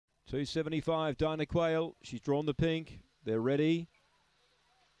275, Dinah Quayle. She's drawn the pink. They're ready.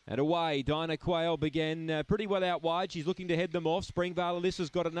 And away, Dinah Quayle began pretty well out wide. She's looking to head them off. Springvale Alyssa's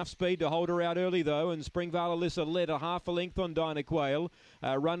got enough speed to hold her out early, though, and Springvale Alyssa led a half a length on Dinah Quayle.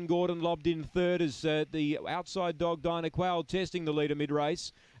 Run Gordon lobbed in third as the outside dog Dinah Quayle testing the leader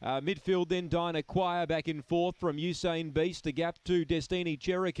mid-race. Midfield then Dinah Quayle back in fourth from Usain Beast to gap to Destiny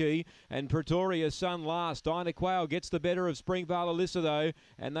Cherokee and Pretoria Sun last. Dinah Quayle gets the better of Springvale Alyssa, though,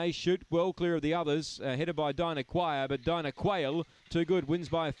 and they shoot well clear of the others, headed by Dinah Quayle, but Dinah Quayle, too good, wins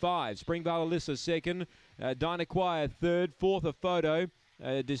by 5. Springvale Alyssa second, Dinah Quayle third, fourth a photo,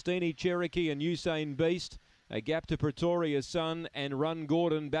 Destiny Cherokee and Usain Beast, a gap to Pretoria Sun and Run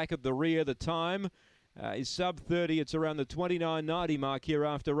Gordon back at the rear. The time is sub 30. It's around the 29.90 mark here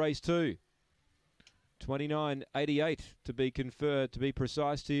after race 2. 29.88 to be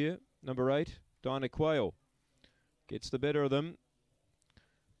precise here. Number 8, Dinah Quayle gets the better of them.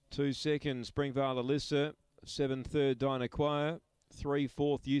 2 second, Springvale Alyssa. 7 third, Dinah Quayle. 3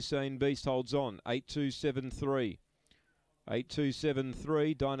 fourth, Usain Beast holds on. 8.273.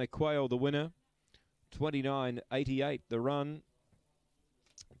 8.273, Dinah Quayle the winner. 29.88 the run.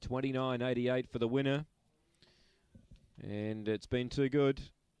 29.88 for the winner. And it's been too good.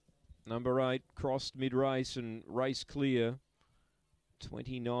 Number 8 crossed mid-race and race clear.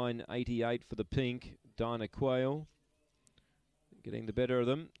 29.88 for the pink, Dinah Quayle. Getting the better of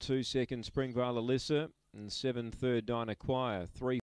them. 2 second, Springvale Alyssa. And 7 third, Dinah Quayle. 3